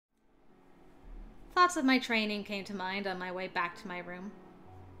Thoughts of my training came to mind on my way back to my room.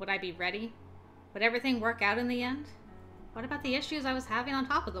 Would I be ready? Would everything work out in the end? What about the issues I was having on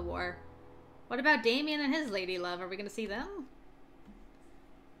top of the war? What about Damien and his lady love? Are we going to see them?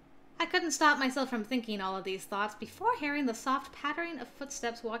 I couldn't stop myself from thinking all of these thoughts before hearing the soft pattering of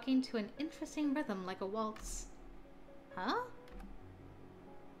footsteps walking to an interesting rhythm like a waltz. Huh?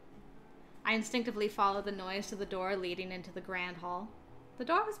 I instinctively followed the noise to the door leading into the grand hall. The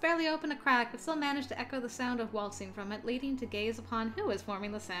door was barely open a crack, but still managed to echo the sound of waltzing from it, leading to gaze upon who was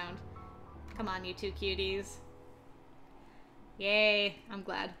forming the sound. Come on, you two cuties. Yay, I'm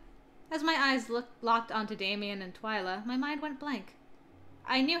glad. As my eyes locked onto Damien and Twyla, my mind went blank.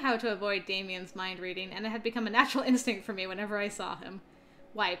 I knew how to avoid Damien's mind reading, and it had become a natural instinct for me whenever I saw him.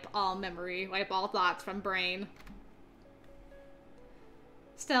 Wipe all memory, wipe all thoughts from brain.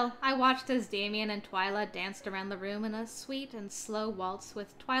 Still, I watched as Damien and Twyla danced around the room in a sweet and slow waltz,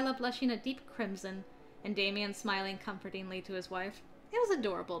 with Twyla blushing a deep crimson, and Damien smiling comfortingly to his wife. It was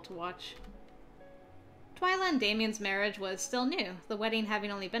adorable to watch. Twyla and Damien's marriage was still new, the wedding having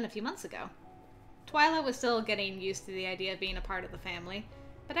only been a few months ago. Twyla was still getting used to the idea of being a part of the family,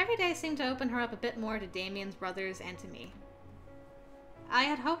 but every day seemed to open her up a bit more to Damien's brothers and to me. I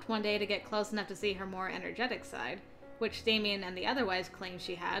had hoped one day to get close enough to see her more energetic side, which Damien and the other wives claimed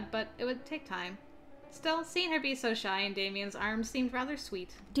she had, but it would take time. Still, seeing her be so shy in Damien's arms seemed rather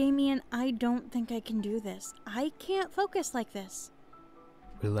sweet. Damien, I don't think I can do this. I can't focus like this.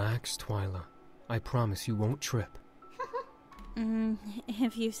 Relax, Twyla. I promise you won't trip.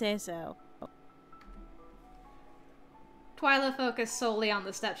 If you say so. Twyla focused solely on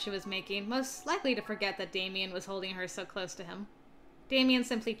the steps she was making, most likely to forget that Damien was holding her so close to him. Damien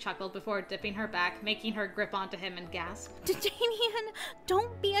simply chuckled before dipping her back, making her grip onto him and gasp. Damien,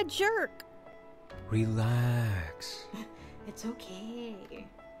 don't be a jerk. Relax. It's okay.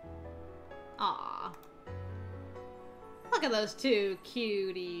 Aww. Look at those two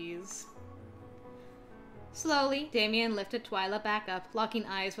cuties. Slowly, Damien lifted Twyla back up, locking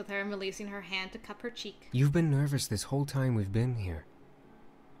eyes with her and releasing her hand to cup her cheek. You've been nervous this whole time we've been here.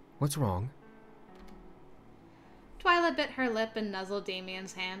 What's wrong? Twyla bit her lip and nuzzled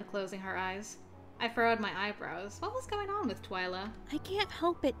Damien's hand, closing her eyes. I furrowed my eyebrows. What was going on with Twyla? I can't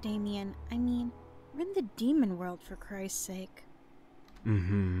help it, Damien. I mean, we're in the demon world, for Christ's sake.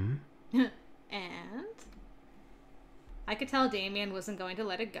 And? I could tell Damien wasn't going to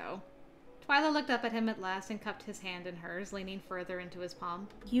let it go. Twyla looked up at him at last and cupped his hand in hers, leaning further into his palm.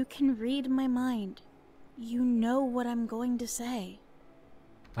 You can read my mind. You know what I'm going to say.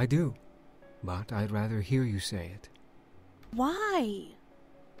 I do, but I'd rather hear you say it. Why?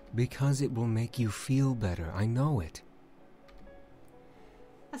 Because it will make you feel better, I know it.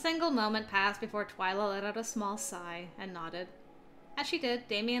 A single moment passed before Twyla let out a small sigh and nodded. As she did,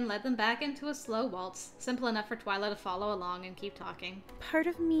 Damien led them back into a slow waltz, simple enough for Twyla to follow along and keep talking. Part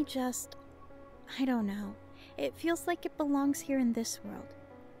of me just... I don't know. It feels like it belongs here in this world.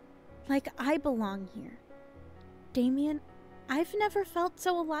 Like I belong here. Damien, I've never felt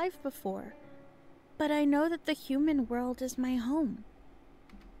so alive before. But I know that the human world is my home.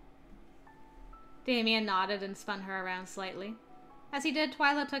 Damien nodded and spun her around slightly. As he did,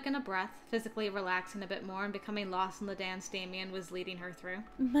 Twyla took in a breath, physically relaxing a bit more and becoming lost in the dance Damien was leading her through.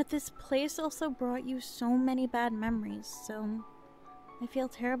 But this place also brought you so many bad memories, so I feel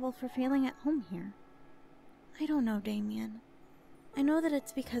terrible for feeling at home here. I don't know, Damien. I know that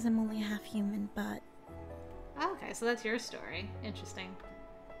it's because I'm only half human, but... Okay, so that's your story. Interesting.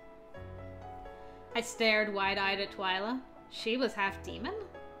 I stared wide-eyed at Twyla. She was half demon?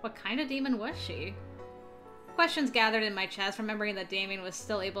 What kind of demon was she? Questions gathered in my chest, remembering that Damien was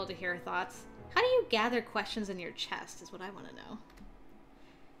still able to hear thoughts. How do you gather questions in your chest, is what I want to know.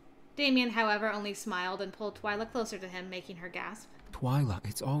 Damien, however, only smiled and pulled Twyla closer to him, making her gasp. Twyla,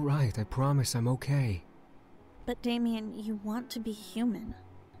 it's all right. I promise I'm okay. But Damien, you want to be human.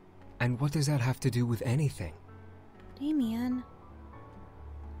 And what does that have to do with anything? Damien.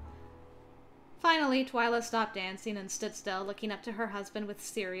 Finally, Twyla stopped dancing and stood still, looking up to her husband with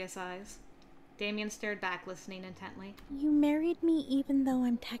serious eyes. Damien stared back, listening intently. You married me even though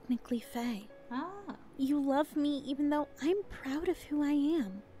I'm technically Fae. Ah. You love me even though I'm proud of who I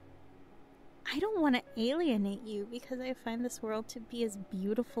am. I don't want to alienate you because I find this world to be as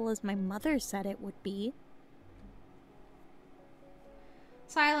beautiful as my mother said it would be.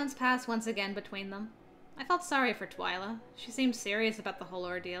 Silence passed once again between them. I felt sorry for Twyla. She seemed serious about the whole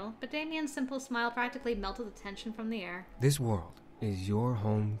ordeal, but Damien's simple smile practically melted the tension from the air. This world is your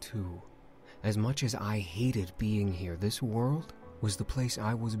home too. As much as I hated being here, this world was the place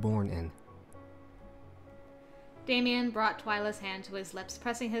I was born in. Damien brought Twyla's hand to his lips,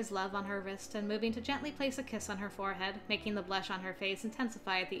 pressing his love on her wrist and moving to gently place a kiss on her forehead, making the blush on her face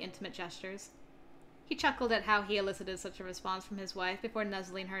intensify at the intimate gestures. He chuckled at how he elicited such a response from his wife before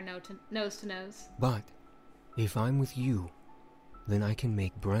nuzzling her nose to nose. But if I'm with you, then I can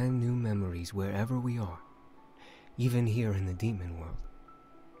make brand new memories wherever we are, even here in the demon world.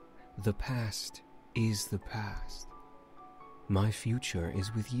 The past is the past. My future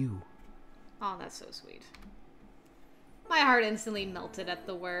is with you. Oh, that's so sweet. My heart instantly melted at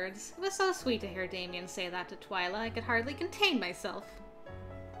the words. It was so sweet to hear Damien say that to Twyla, I could hardly contain myself.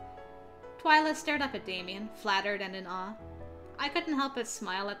 Twyla stared up at Damien, flattered and in awe. I couldn't help but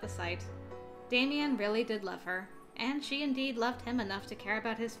smile at the sight. Damien really did love her, and she indeed loved him enough to care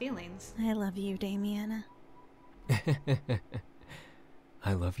about his feelings. I love you, Damien.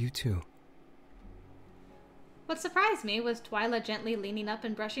 I love you too. What surprised me was Twyla gently leaning up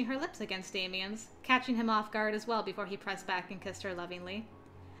and brushing her lips against Damien's, catching him off guard as well before he pressed back and kissed her lovingly.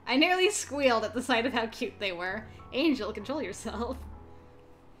 I nearly squealed at the sight of how cute they were. Angel, control yourself.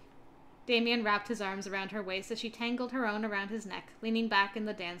 Damien wrapped his arms around her waist as she tangled her own around his neck, leaning back in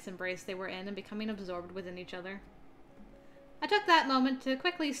the dance embrace they were in and becoming absorbed within each other. I took that moment to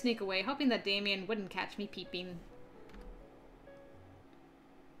quickly sneak away, hoping that Damien wouldn't catch me peeping.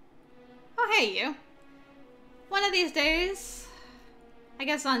 Oh, hey, you. One of these days, I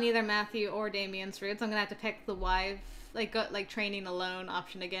guess on either Matthew or Damien's routes, I'm gonna have to pick the wife, training alone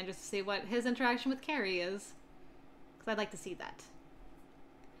option again, just to see what his interaction with Carrie is. Because I'd like to see that.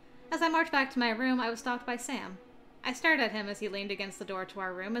 As I marched back to my room, I was stopped by Sam. I stared at him as he leaned against the door to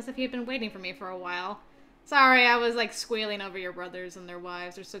our room, as if he had been waiting for me for a while. Sorry, I was, squealing over your brothers and their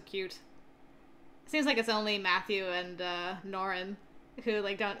wives. They're so cute. Seems like it's only Matthew and, Norin who,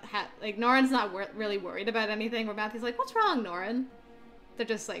 don't have... Norin's not really worried about anything, where Matthew's like, what's wrong, Norin? They're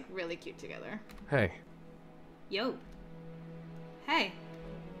just, really cute together. Hey. Yo. Hey.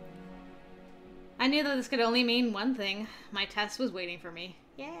 I knew that this could only mean one thing. My test was waiting for me.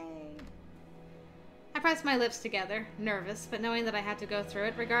 Yay. I pressed my lips together, nervous, but knowing that I had to go through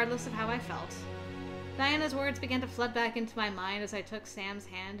it regardless of how I felt. Diana's words began to flood back into my mind as I took Sam's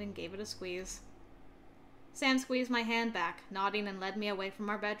hand and gave it a squeeze. Sam squeezed my hand back, nodding, and led me away from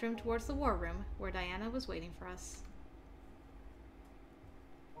our bedroom towards the war room, where Diana was waiting for us.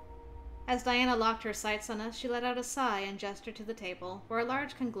 As Diana locked her sights on us, she let out a sigh and gestured to the table, where a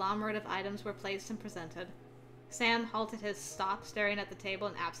large conglomerate of items were placed and presented. Sam halted his stop, staring at the table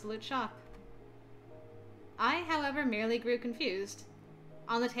in absolute shock. I, however, merely grew confused.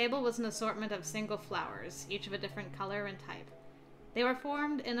 On the table was an assortment of single flowers, each of a different color and type. They were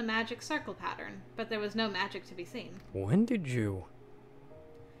formed in a magic circle pattern, but there was no magic to be seen. When did you...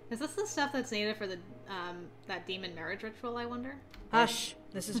 Is this the stuff that's needed for the, that demon marriage ritual, I wonder? Hush!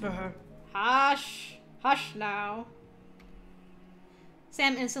 This is for her. Hush! Hush now!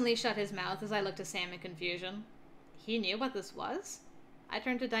 Sam instantly shut his mouth as I looked at Sam in confusion. He knew what this was? I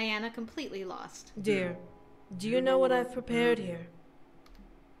turned to Diana, completely lost. Dear, do you know what I've prepared here?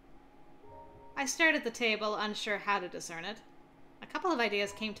 I stared at the table, unsure how to discern it. A couple of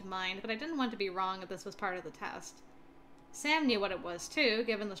ideas came to mind, but I didn't want to be wrong if this was part of the test. Sam knew what it was too,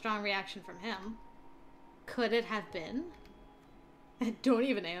 given the strong reaction from him. Could it have been? Don't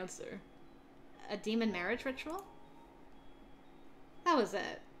even answer. A demon marriage ritual? That was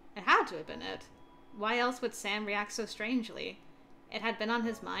it. It had to have been it. Why else would Sam react so strangely? It had been on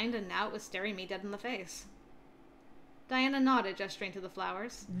his mind, and now it was staring me dead in the face. Diana nodded, gesturing to the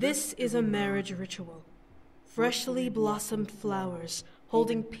flowers. This is a marriage ritual. Freshly blossomed flowers,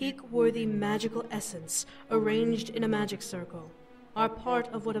 holding peak-worthy magical essence, arranged in a magic circle, are part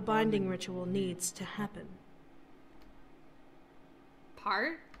of what a binding ritual needs to happen.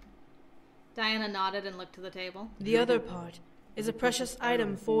 Part? Diana nodded and looked to the table. The other part is a precious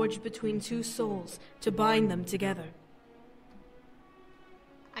item forged between two souls to bind them together.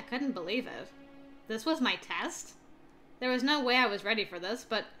 I couldn't believe it. This was my test? There was no way I was ready for this,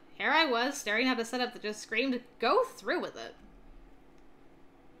 but here I was, staring at a setup that just screamed, go through with it.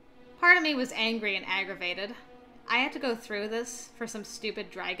 Part of me was angry and aggravated. I had to go through this for some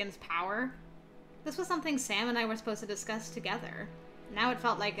stupid dragon's power. This was something Sam and I were supposed to discuss together. Now it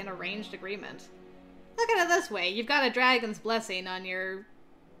felt like an arranged agreement. Look at it this way, you've got a dragon's blessing on your,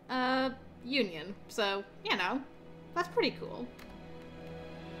 union. So, that's pretty cool.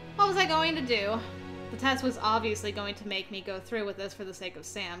 What was I going to do? The test was obviously going to make me go through with this for the sake of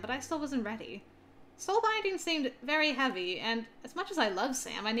Sam, but I still wasn't ready. Soul binding seemed very heavy, and as much as I love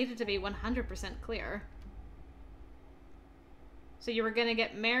Sam, I needed to be 100% clear. So you were gonna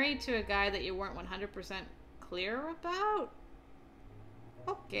get married to a guy that you weren't 100% clear about?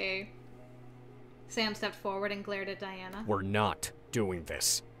 Okay. Sam stepped forward and glared at Diana. We're not doing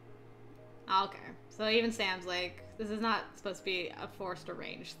this. Okay, so even Sam's like, this is not supposed to be a forced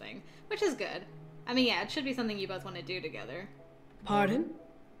arranged thing, which is good. I mean, yeah, it should be something you both want to do together. Pardon?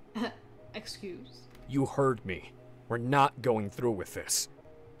 Excuse? You heard me. We're not going through with this.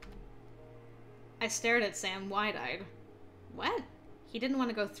 I stared at Sam wide-eyed. What? He didn't want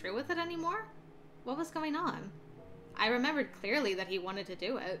to go through with it anymore? What was going on? I remembered clearly that he wanted to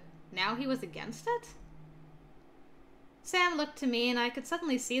do it. Now he was against it? Sam looked to me, and I could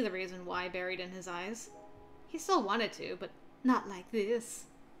suddenly see the reason why buried in his eyes. He still wanted to, but not like this.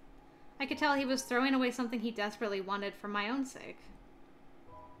 I could tell he was throwing away something he desperately wanted for my own sake.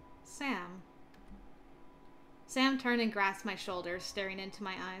 Sam. Sam turned and grasped my shoulders, staring into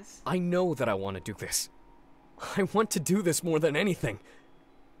my eyes. I know that I want to do this. I want to do this more than anything.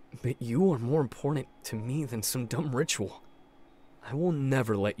 But you are more important to me than some dumb ritual. I will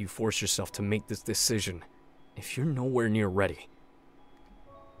never let you force yourself to make this decision if you're nowhere near ready.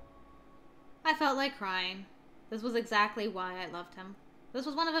 I felt like crying. This was exactly why I loved him. This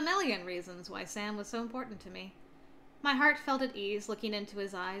was one of a million reasons why Sam was so important to me. My heart felt at ease looking into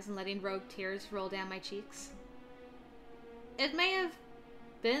his eyes and letting rogue tears roll down my cheeks. It may have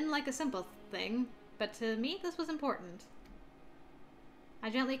been like a simple thing, but to me this was important. I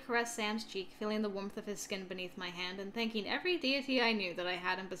gently caressed Sam's cheek, feeling the warmth of his skin beneath my hand and thanking every deity I knew that I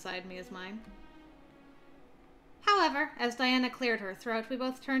had him beside me as mine. However, as Diana cleared her throat, we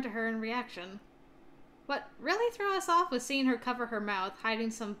both turned to her in reaction. What really threw us off was seeing her cover her mouth,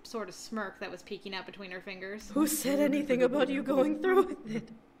 hiding some sort of smirk that was peeking out between her fingers. Who said anything about you going through with it?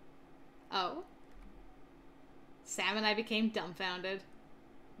 Oh? Sam and I became dumbfounded.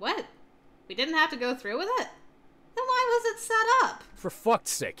 What? We didn't have to go through with it? Then why was it set up? For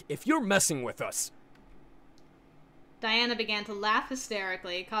fuck's sake, if you're messing with us... Diana began to laugh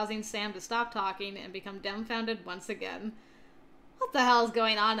hysterically, causing Sam to stop talking and become dumbfounded once again. What the hell is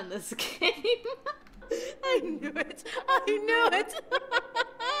going on in this game? I knew it! I knew it!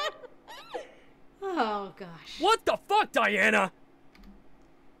 Oh, gosh. What the fuck, Diana?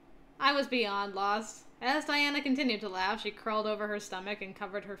 I was beyond lost. As Diana continued to laugh, she curled over her stomach and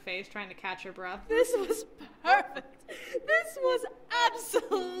covered her face, trying to catch her breath. This was perfect! This was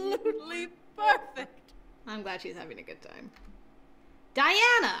absolutely perfect! I'm glad she's having a good time.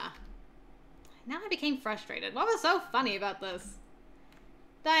 Diana! Now I became frustrated. What was so funny about this?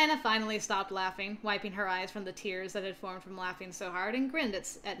 Diana finally stopped laughing, wiping her eyes from the tears that had formed from laughing so hard, and grinned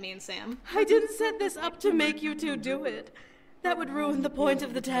at me and Sam. I didn't set this up to make you two do it. That would ruin the point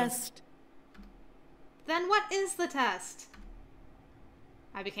of the test. Then what is the test?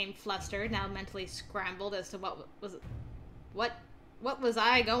 I became flustered, now mentally scrambled as to what was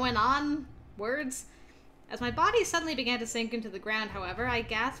I going on? Words? As my body suddenly began to sink into the ground, however, I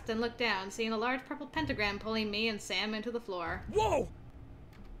gasped and looked down, seeing a large purple pentagram pulling me and Sam into the floor. Whoa!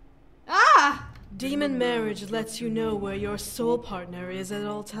 Ah! Demon marriage lets you know where your soul partner is at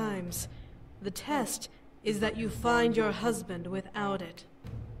all times. The test is that you find your husband without it.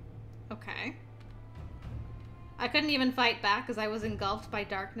 Okay. I couldn't even fight back as I was engulfed by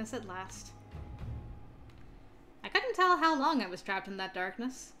darkness at last. I couldn't tell how long I was trapped in that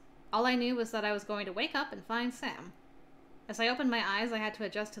darkness. All I knew was that I was going to wake up and find Sam. As I opened my eyes, I had to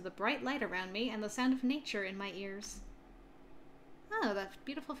adjust to the bright light around me and the sound of nature in my ears. Oh, that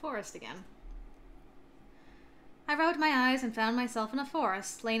beautiful forest again. I rubbed my eyes and found myself in a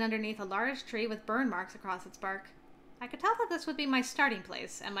forest, laying underneath a large tree with burn marks across its bark. I could tell that this would be my starting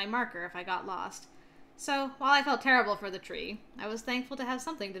place and my marker if I got lost. So, while I felt terrible for the tree, I was thankful to have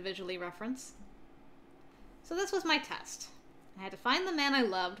something to visually reference. So this was my test. I had to find the man I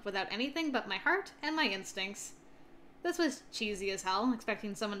loved without anything but my heart and my instincts. This was cheesy as hell,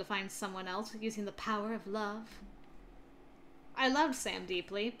 expecting someone to find someone else using the power of love. I loved Sam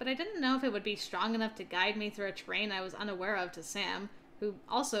deeply, but I didn't know if it would be strong enough to guide me through a terrain I was unaware of to Sam, who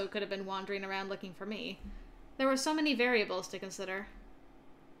also could have been wandering around looking for me. There were so many variables to consider.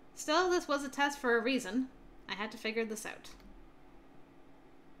 Still, this was a test for a reason. I had to figure this out.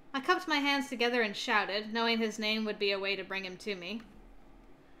 I cupped my hands together and shouted, knowing his name would be a way to bring him to me.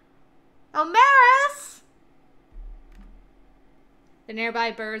 Omeris! The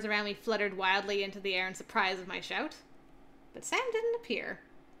nearby birds around me fluttered wildly into the air in surprise of my shout. But Sam didn't appear.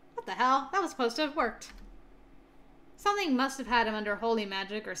 What the hell? That was supposed to have worked. Something must have had him under holy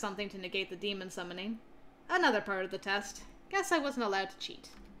magic or something to negate the demon summoning. Another part of the test. Guess I wasn't allowed to cheat.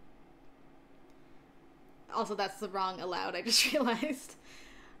 Also, that's the wrong allowed, I just realized.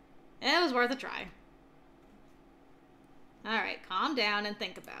 It was worth a try. Alright, calm down and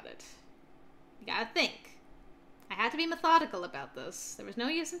think about it. You gotta think. I had to be methodical about this. There was no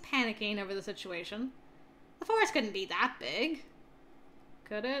use in panicking over the situation. The forest couldn't be that big.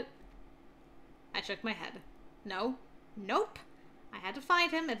 Could it? I shook my head. No. Nope. I had to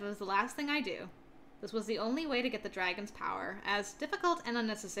find him if it was the last thing I do. This was the only way to get the dragon's power, as difficult and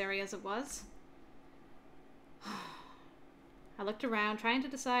unnecessary as it was. I looked around, trying to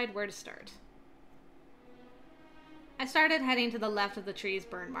decide where to start. I started heading to the left of the tree's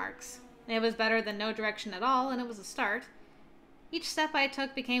burn marks. It was better than no direction at all, and it was a start. Each step I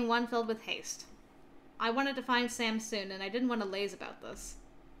took became one filled with haste. I wanted to find Sam soon, and I didn't want to laze about this.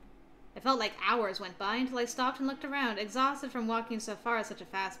 It felt like hours went by until I stopped and looked around, exhausted from walking so far at such a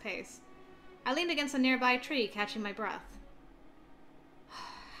fast pace. I leaned against a nearby tree, catching my breath.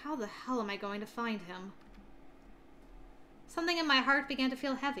 How the hell am I going to find him? Something in my heart began to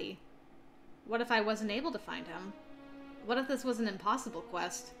feel heavy. What if I wasn't able to find him? What if this was an impossible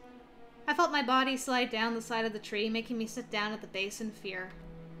quest? I felt my body slide down the side of the tree, making me sit down at the base in fear.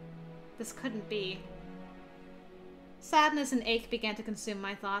 This couldn't be. Sadness and ache began to consume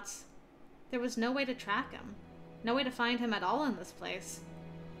my thoughts. There was no way to track him. No way to find him at all in this place.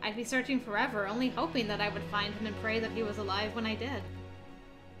 I'd be searching forever, only hoping that I would find him and pray that he was alive when I did.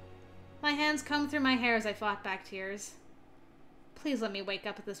 My hands combed through my hair as I fought back tears. Please let me wake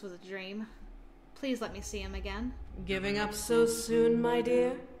up if this was a dream. Please let me see him again. Giving up so soon, my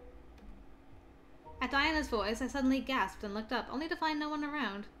dear? At Diana's voice, I suddenly gasped and looked up, only to find no one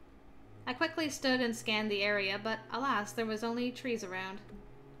around. I quickly stood and scanned the area, but alas, there was only trees around.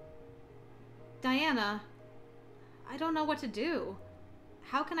 Diana, I don't know what to do.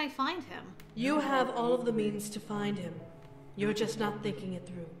 How can I find him? You have all of the means to find him. You're just not thinking it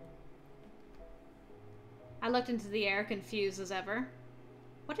through. I looked into the air, confused as ever.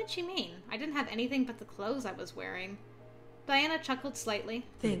 What did she mean? I didn't have anything but the clothes I was wearing. Diana chuckled slightly.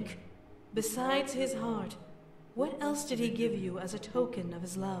 Think. Besides his heart, what else did he give you as a token of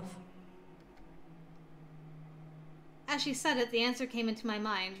his love? As she said it, the answer came into my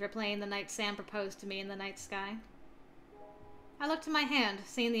mind, replaying the night Sam proposed to me in the night sky. I looked to my hand,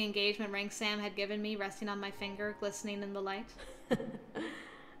 seeing the engagement ring Sam had given me resting on my finger, glistening in the light.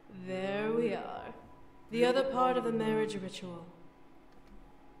 There we are. The other part of the marriage ritual.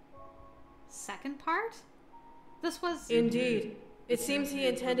 Second part? This was... Indeed. It seems he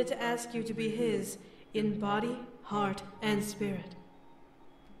intended to ask you to be his, in body, heart, and spirit.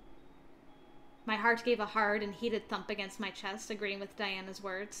 My heart gave a hard and heated thump against my chest, agreeing with Diana's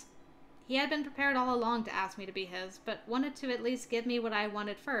words. He had been prepared all along to ask me to be his, but wanted to at least give me what I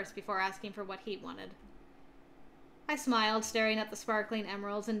wanted first before asking for what he wanted. I smiled, staring at the sparkling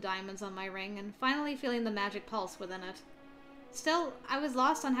emeralds and diamonds on my ring, and finally feeling the magic pulse within it. Still, I was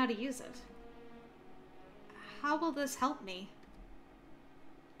lost on how to use it. How will this help me?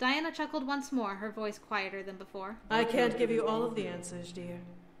 Diana chuckled once more, her voice quieter than before. I can't give you all of the answers, dear.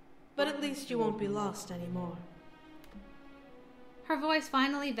 But at least you won't be lost anymore. Her voice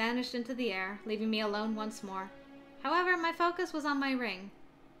finally vanished into the air, leaving me alone once more. However, my focus was on my ring.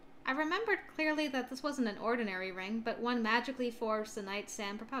 I remembered clearly that this wasn't an ordinary ring, but one magically forged the night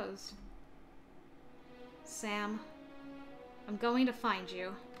Sam proposed. Sam, I'm going to find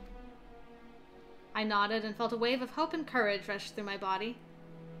you. I nodded and felt a wave of hope and courage rush through my body.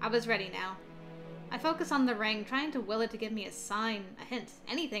 I was ready now. I focused on the ring, trying to will it to give me a sign, a hint,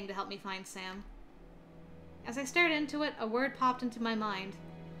 anything to help me find Sam. As I stared into it, a word popped into my mind.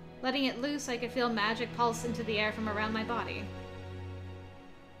 Letting it loose, I could feel magic pulse into the air from around my body.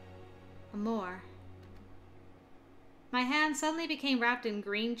 Amor. My hand suddenly became wrapped in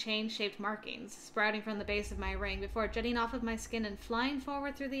green chain-shaped markings, sprouting from the base of my ring before jutting off of my skin and flying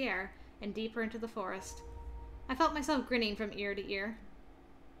forward through the air and deeper into the forest. I felt myself grinning from ear to ear.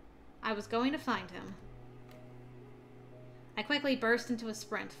 I was going to find him. I quickly burst into a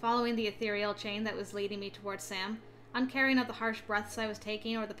sprint, following the ethereal chain that was leading me towards Sam, uncaring of the harsh breaths I was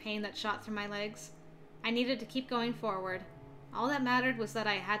taking or the pain that shot through my legs. I needed to keep going forward. All that mattered was that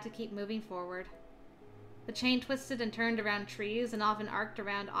I had to keep moving forward. The chain twisted and turned around trees and often arced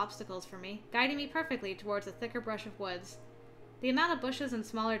around obstacles for me, guiding me perfectly towards a thicker brush of woods. The amount of bushes and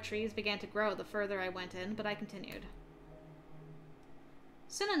smaller trees began to grow the further I went in, but I continued.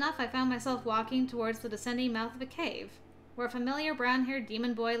 Soon enough, I found myself walking towards the descending mouth of a cave, where a familiar brown-haired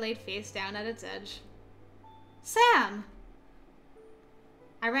demon boy laid face down at its edge. Sam!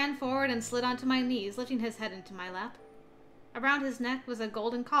 I ran forward and slid onto my knees, lifting his head into my lap. Around his neck was a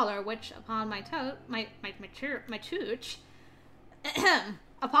golden collar, which, upon my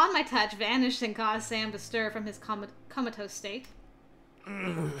upon my touch, vanished and caused Sam to stir from his comatose state.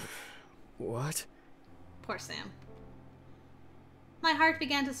 What? Poor Sam. My heart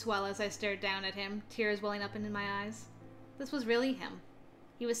began to swell as I stared down at him, tears welling up into my eyes. This was really him.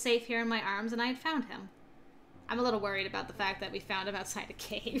 He was safe here in my arms, and I had found him. I'm a little worried about the fact that we found him outside a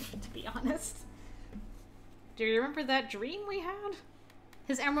cave, to be honest. Do you remember that dream we had?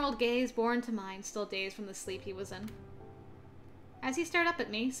 His emerald gaze bore into mine, still dazed from the sleep he was in. As he stared up at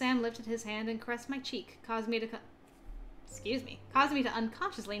me, Sam lifted his hand and caressed my cheek, caused me to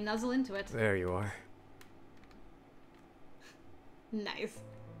unconsciously nuzzle into it. There you are. Nice.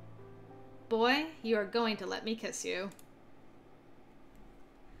 Boy, you are going to let me kiss you.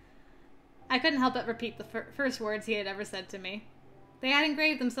 I couldn't help but repeat the first words he had ever said to me. They had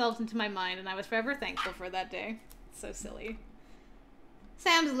engraved themselves into my mind, and I was forever thankful for that day. So silly.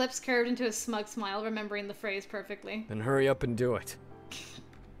 Sam's lips curved into a smug smile, remembering the phrase perfectly. Then hurry up and do it.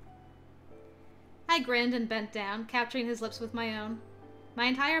 I grinned and bent down, capturing his lips with my own. My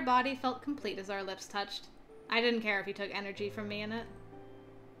entire body felt complete as our lips touched. I didn't care if he took energy from me in it.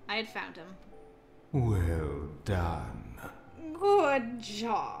 I had found him. Well done. Good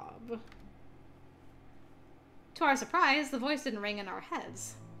job. To our surprise, the voice didn't ring in our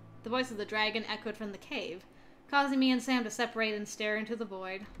heads. The voice of the dragon echoed from the cave, causing me and Sam to separate and stare into the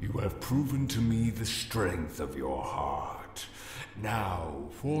void. You have proven to me the strength of your heart. Now,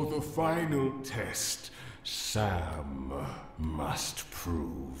 for the final test, Sam must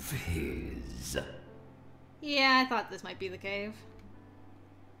prove his. Yeah, I thought this might be the cave.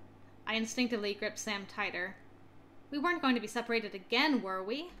 I instinctively gripped Sam tighter. We weren't going to be separated again, were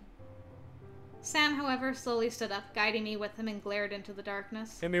we? Sam, however, slowly stood up, guiding me with him, and glared into the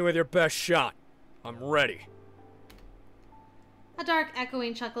darkness. Hit me with your best shot. I'm ready. A dark,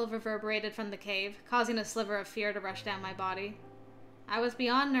 echoing chuckle reverberated from the cave, causing a sliver of fear to rush down my body. I was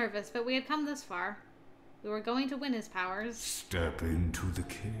beyond nervous, but we had come this far. We were going to win his powers. Step into the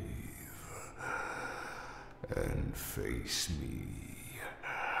cave and face me.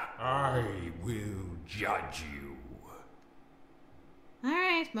 I will judge you.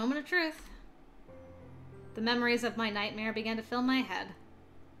 Alright, moment of truth. The memories of my nightmare began to fill my head.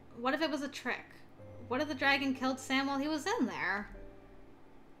 What if it was a trick? What if the dragon killed Sam while he was in there?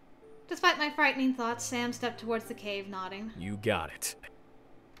 Despite my frightening thoughts, Sam stepped towards the cave, nodding. You got it.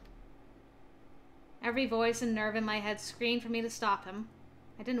 Every voice and nerve in my head screamed for me to stop him.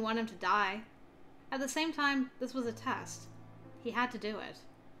 I didn't want him to die. At the same time, this was a test. He had to do it.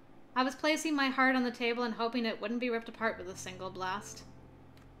 I was placing my heart on the table and hoping it wouldn't be ripped apart with a single blast.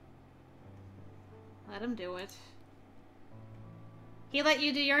 Let him do it. He let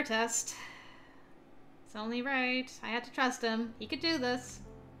you do your test. It's only right. I had to trust him. He could do this.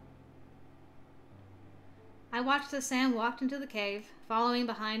 I watched as Sam walked into the cave, following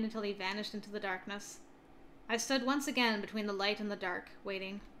behind until he vanished into the darkness. I stood once again between the light and the dark,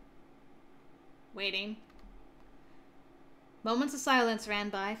 waiting. Waiting. Moments of silence ran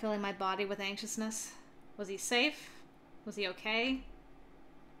by, filling my body with anxiousness. Was he safe? Was he okay?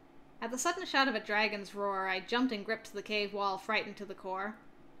 At the sudden shout of a dragon's roar, I jumped and gripped the cave wall, frightened to the core.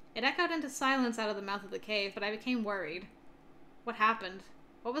 It echoed into silence out of the mouth of the cave, but I became worried. What happened?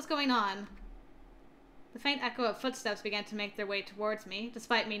 What was going on? The faint echo of footsteps began to make their way towards me,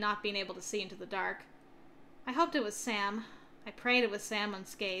 despite me not being able to see into the dark. I hoped it was Sam. I prayed it was Sam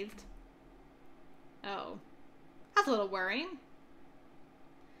unscathed. Oh. That's a little worrying.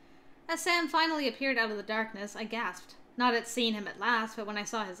 As Sam finally appeared out of the darkness, I gasped. Not at seeing him at last, but when I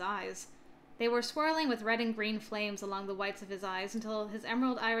saw his eyes. They were swirling with red and green flames along the whites of his eyes until his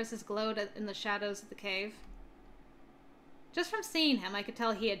emerald irises glowed in the shadows of the cave. Just from seeing him, I could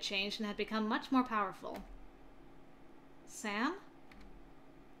tell he had changed and had become much more powerful. Sam?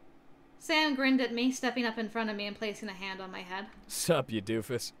 Sam grinned at me, stepping up in front of me and placing a hand on my head. Sup, you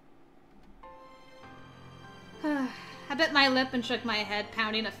doofus? I bit my lip and shook my head,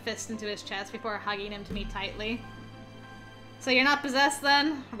 pounding a fist into his chest before hugging him to me tightly. So you're not possessed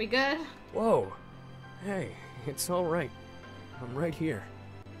then? Are we good? Whoa. Hey, it's all right. I'm right here.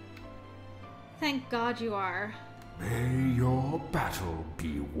 Thank God you are. May your battle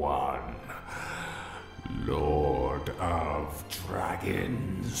be won, Lord of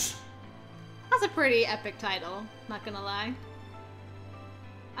Dragons. That's a pretty epic title, not gonna lie.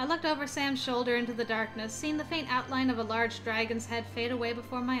 I looked over Sam's shoulder into the darkness, seeing the faint outline of a large dragon's head fade away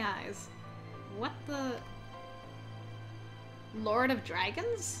before my eyes. What the... Lord of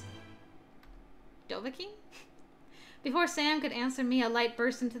Dragons? Dovahkiin? Before Sam could answer me, a light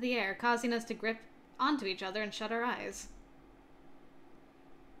burst into the air, causing us to grip onto each other and shut our eyes.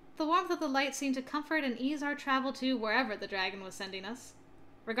 The warmth of the light seemed to comfort and ease our travel to wherever the dragon was sending us.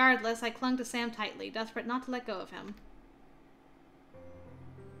 Regardless, I clung to Sam tightly, desperate not to let go of him.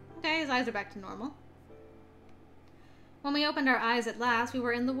 Okay, his eyes are back to normal. When we opened our eyes at last, we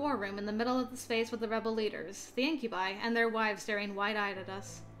were in the war room in the middle of the space with the rebel leaders, the Incubi, and their wives staring wide-eyed at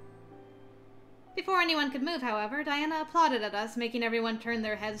us. Before anyone could move, however, Diana applauded at us, making everyone turn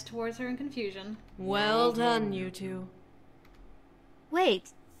their heads towards her in confusion. Well done, you two.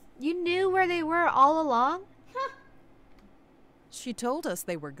 Wait, you knew where they were all along? She told us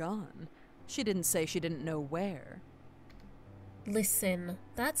they were gone. She didn't say she didn't know where. Listen,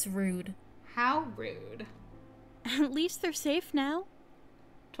 that's rude. How rude. At least they're safe now.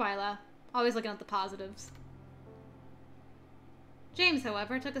 Twyla, always looking at the positives. James,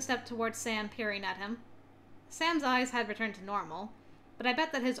 however, took a step towards Sam, peering at him. Sam's eyes had returned to normal, but I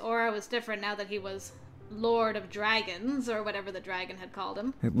bet that his aura was different now that he was Lord of Dragons, or whatever the dragon had called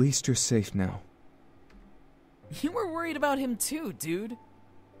him. At least you're safe now. You were worried about him too, dude.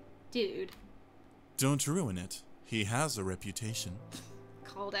 Dude. Don't ruin it. He has a reputation.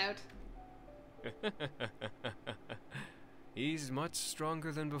 Called out. He's much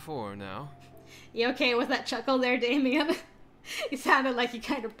stronger than before now. You okay with that chuckle there, Damien? You sounded like you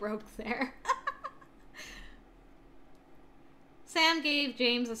kind of broke there. Sam gave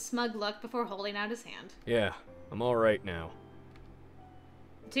James a smug look before holding out his hand. Yeah, I'm alright now.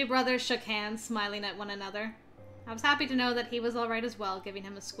 The two brothers shook hands, smiling at one another. I was happy to know that he was alright as well, giving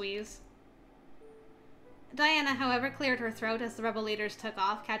him a squeeze. Diana, however, cleared her throat as the rebel leaders took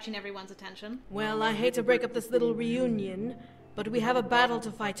off, catching everyone's attention. Well, I hate to break up this little reunion, but we have a battle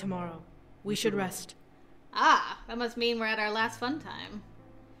to fight tomorrow. We should rest. Ah, that must mean we're at our last fun time.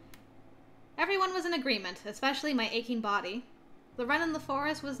 Everyone was in agreement, especially my aching body. The run in the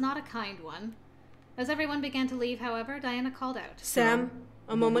forest was not a kind one. As everyone began to leave, however, Diana called out. Sam,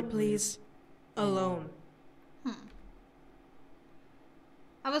 a moment please. Alone.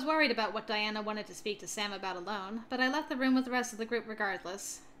 I was worried about what Diana wanted to speak to Sam about alone, but I left the room with the rest of the group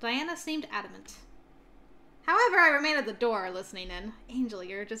regardless. Diana seemed adamant. However, I remained at the door, listening in. Angel,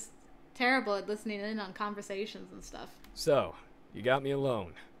 you're just terrible at listening in on conversations and stuff. So, you got me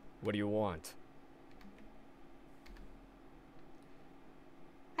alone. What do you want?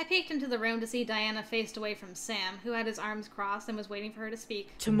 I peeked into the room to see Diana faced away from Sam, who had his arms crossed and was waiting for her to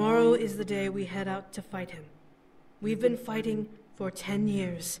speak. Tomorrow is the day we head out to fight him. We've been fighting for 10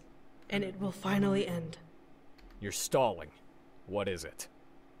 years, and it will finally end. You're stalling. What is it?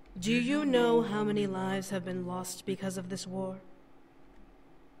 Do you know how many lives have been lost because of this war?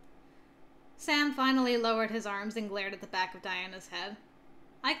 Sam finally lowered his arms and glared at the back of Diana's head.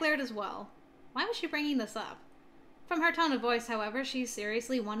 I glared as well. Why was she bringing this up? From her tone of voice, however, she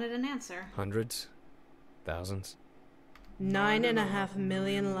seriously wanted an answer. Hundreds? Thousands? 9.5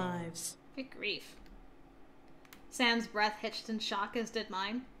 million lives. Good grief. Sam's breath hitched in shock, as did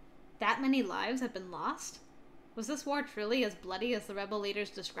mine. That many lives had been lost? Was this war truly as bloody as the rebel leaders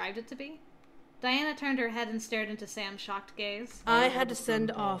described it to be? Diana turned her head and stared into Sam's shocked gaze. I had to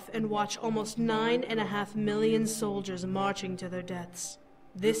send off and watch almost 9.5 million soldiers marching to their deaths.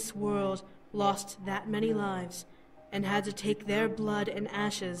 This world lost that many lives and had to take their blood and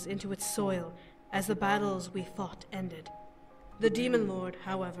ashes into its soil as the battles we fought ended. The Demon Lord,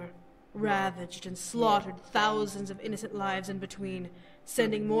 however, ravaged and slaughtered thousands of innocent lives in between,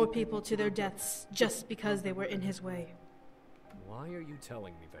 sending more people to their deaths just because they were in his way. Why are you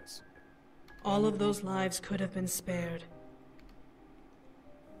telling me this? All of those lives could have been spared.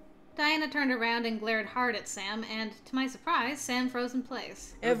 Diana turned around and glared hard at Sam, and, to my surprise, Sam froze in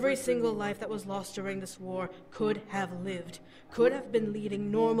place. Every single life that was lost during this war could have lived, could have been leading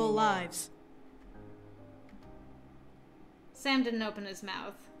normal lives. Sam didn't open his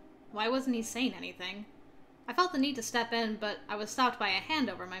mouth. Why wasn't he saying anything? I felt the need to step in, but I was stopped by a hand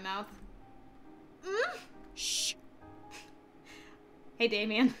over my mouth. Shh. Hey,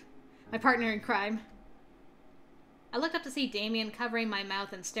 Damien. My partner in crime. I looked up to see Damien covering my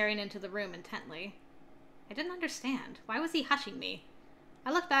mouth and staring into the room intently. I didn't understand. Why was he hushing me?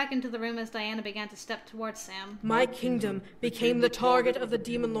 I looked back into the room as Diana began to step towards Sam. My kingdom became the target of the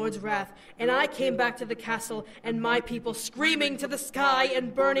Demon Lord's wrath, and I came back to the castle and my people screaming to the sky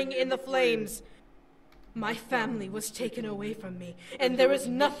and burning in the flames. My family was taken away from me, and there is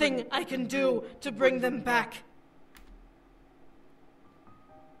nothing I can do to bring them back.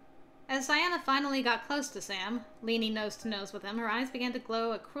 As Diana finally got close to Sam, leaning nose to nose with him, her eyes began to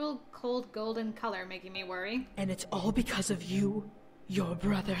glow a cruel, cold, golden color, making me worry. And it's all because of you, your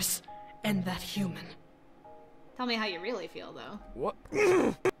brothers, and that human. Tell me how you really feel, though. What?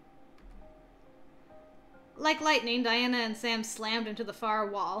 Like lightning, Diana and Sam slammed into the far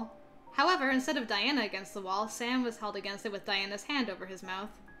wall. However, instead of Diana against the wall, Sam was held against it with Diana's hand over his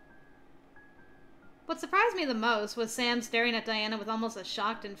mouth. What surprised me the most was Sam staring at Diana with almost a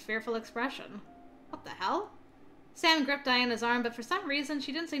shocked and fearful expression. What the hell? Sam gripped Diana's arm, but for some reason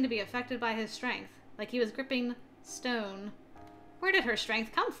she didn't seem to be affected by his strength, like he was gripping stone. Where did her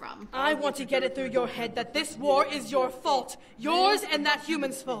strength come from? I want to get it through your head that this war is your fault. Yours and that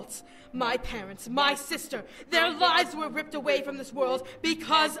human's faults. My parents, my sister, their lives were ripped away from this world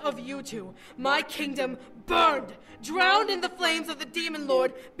because of you two. My kingdom burned, drowned in the flames of the Demon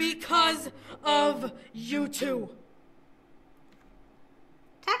Lord because of you two.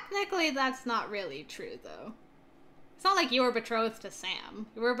 Technically, that's not really true, though. It's not like you were betrothed to Sam.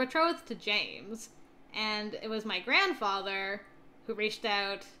 You were betrothed to James, and it was my grandfather who reached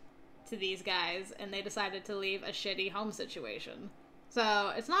out to these guys, and they decided to leave a shitty home situation.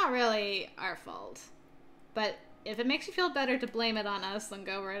 So, it's not really our fault. But if it makes you feel better to blame it on us, then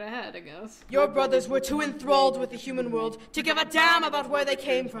go right ahead, I guess. Your brothers were too enthralled with the human world to give a damn about where they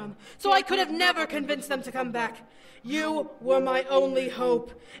came from, so I could have never convinced them to come back. You were my only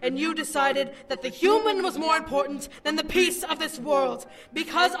hope, and you decided that the human was more important than the peace of this world.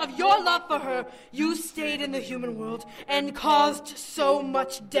 Because of your love for her, you stayed in the human world and caused so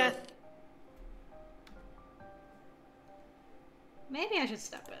much death. Maybe I should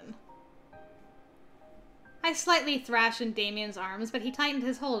step in. I slightly thrashed in Damien's arms, but he tightened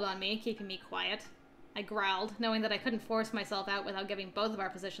his hold on me, keeping me quiet. I growled, knowing that I couldn't force myself out without giving both of our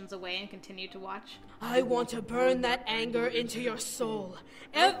positions away, and continued to watch. I want to burn that anger into your soul.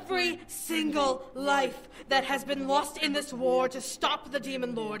 Every single life that has been lost in this war to stop the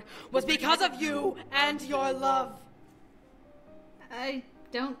Demon Lord was because of you and your love. I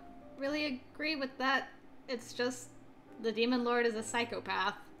don't really agree with that. It's just the Demon Lord is a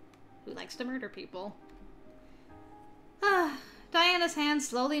psychopath who likes to murder people. Diana's hand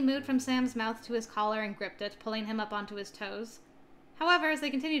slowly moved from Sam's mouth to his collar and gripped it, pulling him up onto his toes. However, as they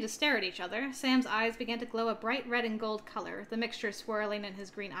continued to stare at each other, Sam's eyes began to glow a bright red and gold color, the mixture swirling in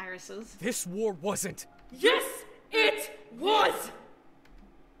his green irises. This war wasn't. Yes, it was!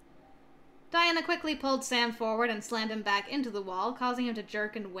 Diana quickly pulled Sam forward and slammed him back into the wall, causing him to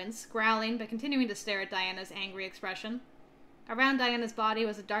jerk and wince, growling but continuing to stare at Diana's angry expression. Around Diana's body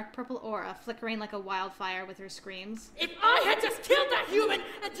was a dark purple aura, flickering like a wildfire with her screams. If I had just killed that human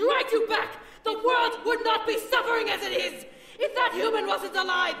and dragged you back, the world would not be suffering as it is! If that human wasn't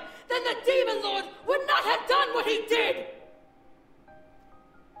alive, then the Demon Lord would not have done what he did!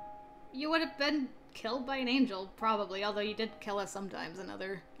 You would have been killed by an angel, probably, although you did kill us sometimes in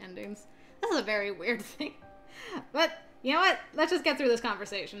other endings. This is a very weird thing. But, you know what? Let's just get through this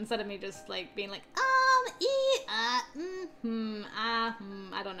conversation instead of me just, being like,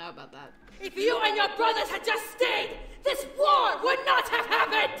 I don't know about that. If you and your brothers had just stayed, this war would not have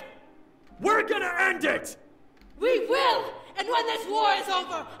happened! We're gonna end it! We will! And when this war is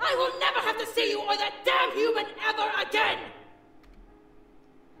over, I will never have to see you or that damn human ever again!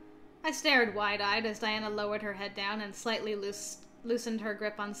 I stared wide-eyed as Diana lowered her head down and slightly loosened her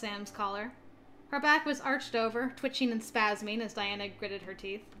grip on Sam's collar. Her back was arched over, twitching and spasming as Diana gritted her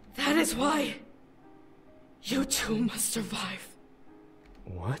teeth. That is why you two must survive.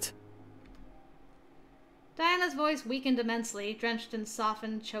 What? Diana's voice weakened immensely, drenched in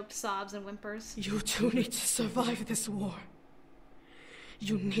softened, choked sobs and whimpers. You two need to survive this war.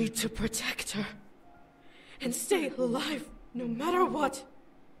 You need to protect her and stay alive no matter what.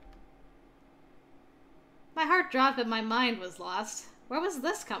 My heart dropped, but my mind was lost. Where was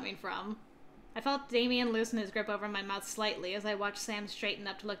this coming from? I felt Damien loosen his grip over my mouth slightly as I watched Sam straighten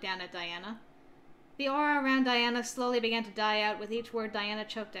up to look down at Diana. The aura around Diana slowly began to die out with each word Diana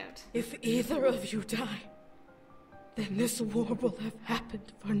choked out. If either of you die, then this war will have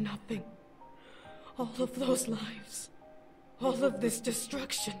happened for nothing. All of those lives, all of this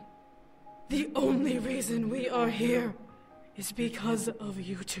destruction. The only reason we are here is because of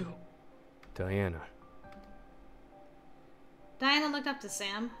you two. Diana. Diana looked up to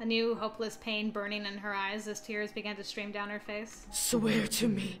Sam, a new hopeless pain burning in her eyes as tears began to stream down her face. Swear to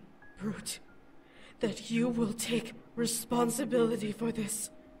me, Brute, that you will take responsibility for this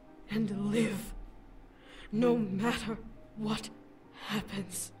and live, no matter what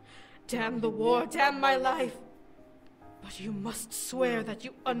happens. Damn the war, damn my life. But you must swear that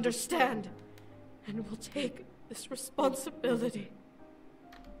you understand and will take this responsibility.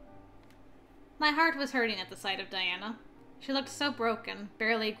 My heart was hurting at the sight of Diana. She looked so broken,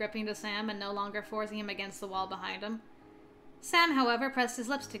 barely gripping to Sam and no longer forcing him against the wall behind him. Sam, however, pressed his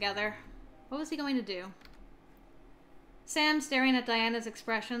lips together. What was he going to do? Sam, staring at Diana's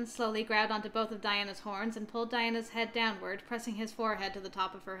expression, slowly grabbed onto both of Diana's horns and pulled Diana's head downward, pressing his forehead to the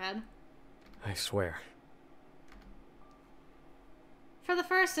top of her head. I swear. For the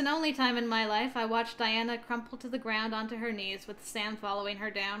first and only time in my life, I watched Diana crumple to the ground onto her knees with Sam following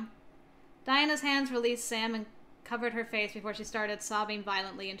her down. Diana's hands released Sam and covered her face before she started sobbing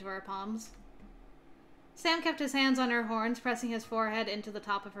violently into her palms. Sam kept his hands on her horns, pressing his forehead into the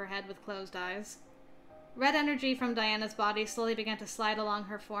top of her head with closed eyes. Red energy from Diana's body slowly began to slide along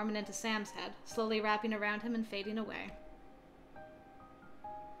her form and into Sam's head, slowly wrapping around him and fading away.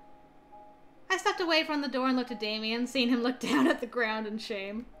 I stepped away from the door and looked at Damien, seeing him look down at the ground in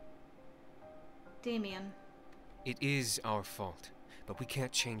shame. Damien. It is our fault, but we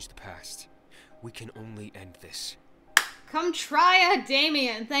can't change the past. We can only end this. Come try it,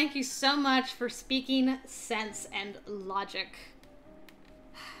 Damien! Thank you so much for speaking sense and logic.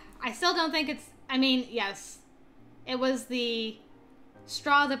 I still don't think it's... I mean, yes, it was the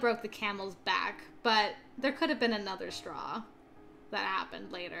straw that broke the camel's back, but there could have been another straw that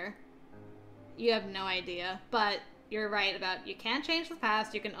happened later. You have no idea, but you're right about you can't change the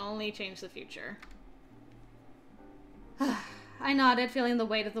past, you can only change the future. I nodded, feeling the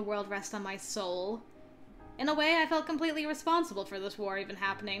weight of the world rest on my soul. In a way, I felt completely responsible for this war even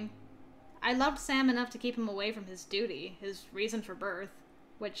happening. I loved Sam enough to keep him away from his duty, his reason for birth,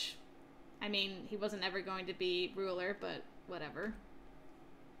 which, I mean, he wasn't ever going to be ruler, but whatever.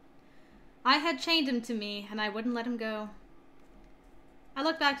 I had chained him to me, and I wouldn't let him go. I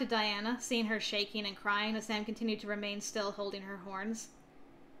looked back to Diana, seeing her shaking and crying as Sam continued to remain still, holding her horns.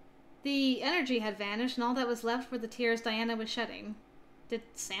 The energy had vanished, and all that was left were the tears Diana was shedding. Did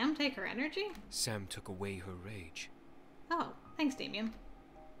Sam take her energy? Sam took away her rage. Oh, thanks, Damien.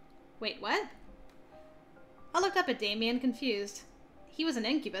 Wait, what? I looked up at Damien, confused. He was an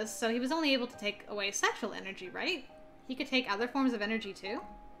incubus, so he was only able to take away sexual energy, right? He could take other forms of energy, too?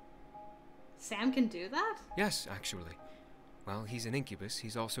 Sam can do that? Yes, actually. While he's an incubus,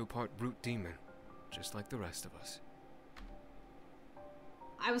 he's also part brute demon, just like the rest of us.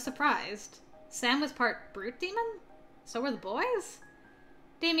 I was surprised. Sam was part brute demon? So were the boys?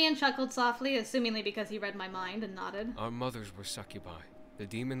 Damien chuckled softly, assumingly because he read my mind, and nodded. Our mothers were succubi. The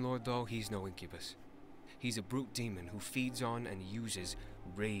demon lord, though, he's no incubus. He's a brute demon who feeds on and uses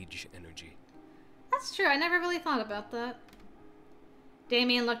rage energy. That's true, I never really thought about that.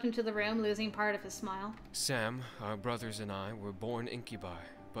 Damien looked into the room, losing part of his smile. Sam, our brothers and I were born incubi,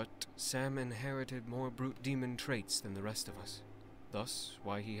 but Sam inherited more brute demon traits than the rest of us. Thus,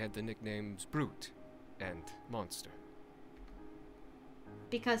 why he had the nicknames Brute and Monster.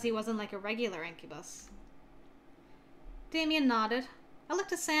 Because he wasn't like a regular incubus. Damien nodded. I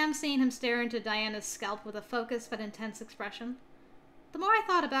looked at Sam, seeing him stare into Diana's scalp with a focused but intense expression. The more I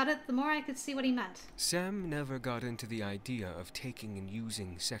thought about it, the more I could see what he meant. Sam never got into the idea of taking and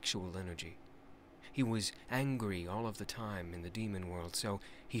using sexual energy. He was angry all of the time in the demon world, so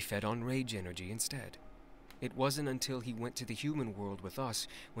he fed on rage energy instead. It wasn't until he went to the human world with us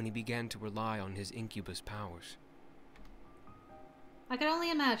when he began to rely on his incubus powers. I could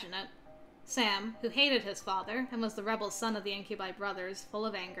only imagine it. Sam, who hated his father and was the rebel son of the Incubi Brothers, full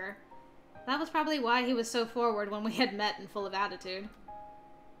of anger. That was probably why he was so forward when we had met and full of attitude.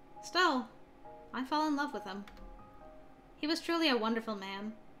 Still, I fell in love with him. He was truly a wonderful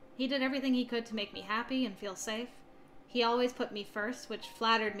man. He did everything he could to make me happy and feel safe. He always put me first, which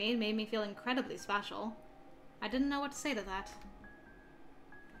flattered me and made me feel incredibly special. I didn't know what to say to that.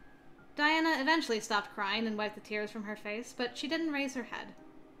 Diana eventually stopped crying and wiped the tears from her face, but she didn't raise her head.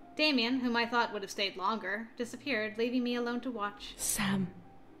 Damien, whom I thought would have stayed longer, disappeared, leaving me alone to watch. Sam,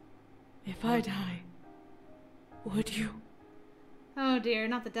 if I die, would you? Oh dear,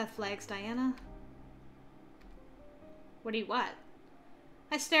 not the death flags, Diana. Would he what?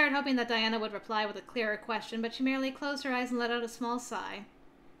 I stared, hoping that Diana would reply with a clearer question, but she merely closed her eyes and let out a small sigh.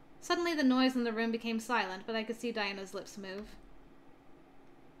 Suddenly the noise in the room became silent, but I could see Diana's lips move.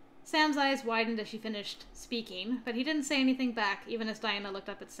 Sam's eyes widened as she finished speaking, but he didn't say anything back, even as Diana looked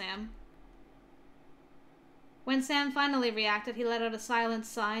up at Sam. When Sam finally reacted, he let out a silent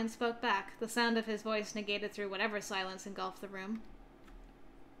sigh and spoke back, the sound of his voice negated through whatever silence engulfed the room.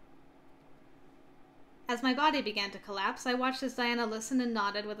 As my body began to collapse, I watched as Diana listened and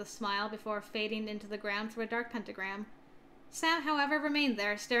nodded with a smile before fading into the ground through a dark pentagram. Sam, however, remained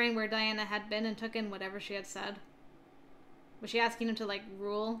there, staring where Diana had been and took in whatever she had said. Was she asking him to,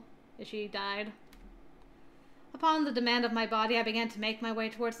 rule if she died? Upon the demand of my body, I began to make my way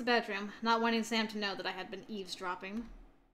towards the bedroom, not wanting Sam to know that I had been eavesdropping.